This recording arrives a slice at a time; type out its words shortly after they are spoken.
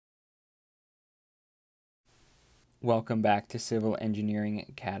Welcome back to Civil Engineering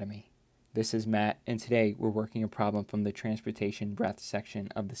Academy. This is Matt, and today we're working a problem from the Transportation Breadth section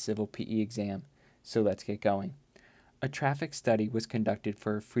of the Civil PE exam, so let's get going. A traffic study was conducted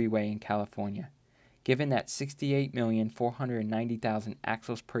for a freeway in California. Given that 68,490,000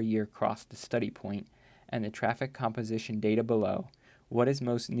 axles per year crossed the study point, and the traffic composition data below, what is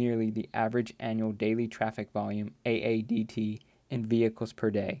most nearly the average annual daily traffic volume, AADT, in vehicles per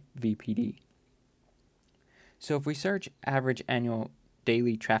day, VPD? So if we search average annual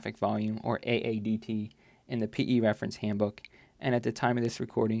daily traffic volume, or AADT, in the PE reference handbook, and at the time of this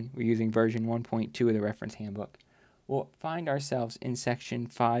recording, we're using version 1.2 of the reference handbook, we'll find ourselves in section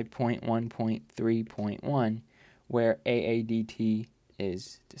 5.1.3.1, where AADT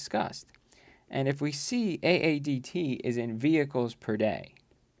is discussed. And if we see AADT is in vehicles per day,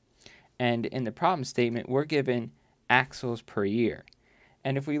 and in the problem statement, we're given axles per year.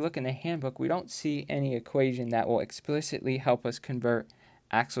 And if we look in the handbook, we don't see any equation that will explicitly help us convert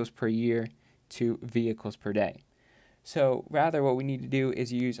axles per year to vehicles per day. So rather, what we need to do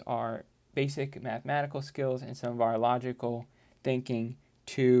is use our basic mathematical skills and some of our logical thinking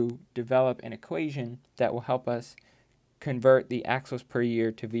to develop an equation that will help us convert the axles per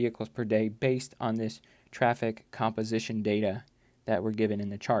year to vehicles per day based on this traffic composition data that we're given in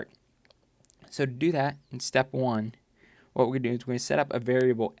the chart. So to do that, in step one, what we're going to do is we're going to set up a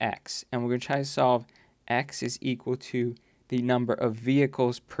variable x, and we're going to try to solve x is equal to the number of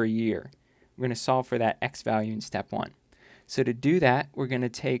vehicles per year. We're going to solve for that x value in step one. So to do that, we're going to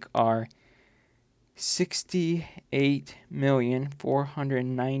take our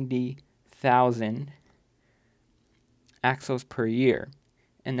 68,490,000 axles per year,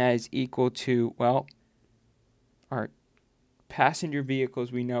 and that is equal to, well, our passenger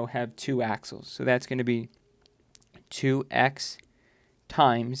vehicles we know have 2 axles, so that's going to be 2x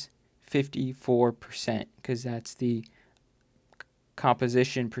times 54%, because that's the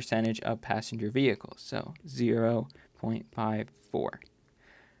composition percentage of passenger vehicles, so 0.54,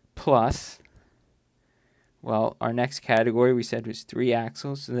 plus, well, our next category we said was 3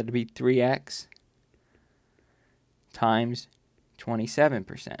 axles, so that would be 3x times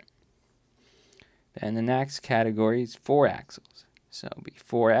 27%. Then the next category is 4 axles, so it will be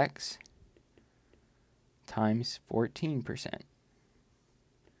 4x times 14%.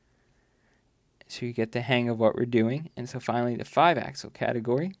 So you get the hang of what we're doing. And so finally the 5-axle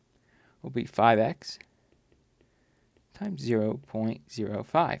category will be 5x times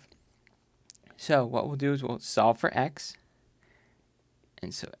 0.05. So what we'll do is we'll solve for x.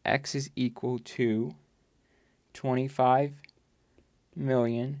 And so x is equal to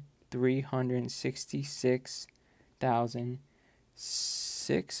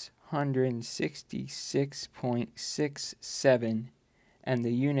and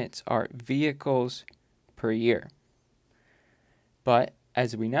the units are vehicles per year. But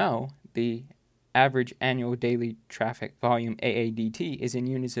as we know, the average annual daily traffic volume, AADT, is in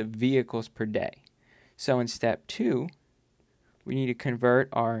units of vehicles per day. So in step 2, we need to convert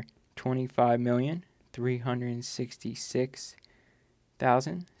our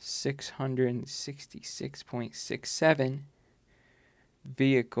 25,366,666.67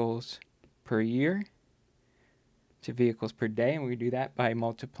 vehicles per year to vehicles per day, and we do that by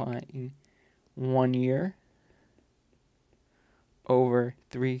multiplying 1 year over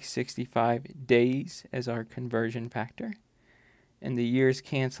 365 days as our conversion factor, and the years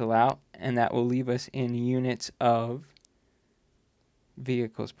cancel out, and that will leave us in units of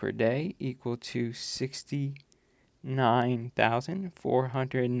vehicles per day equal to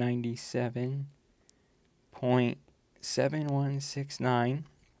 69,497.7169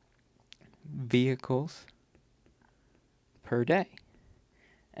 vehicles per day.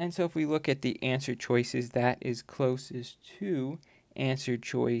 And so if we look at the answer choices, that is closest to answer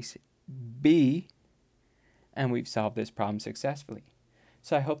choice B, and we've solved this problem successfully.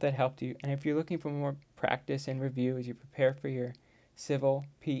 So I hope that helped you, and if you're looking for more practice and review as you prepare for your Civil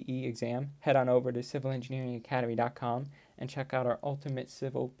PE exam, head on over to civilengineeringacademy.com and check out our Ultimate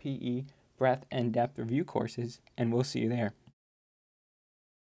Civil PE Breadth and Depth Review courses, and we'll see you there.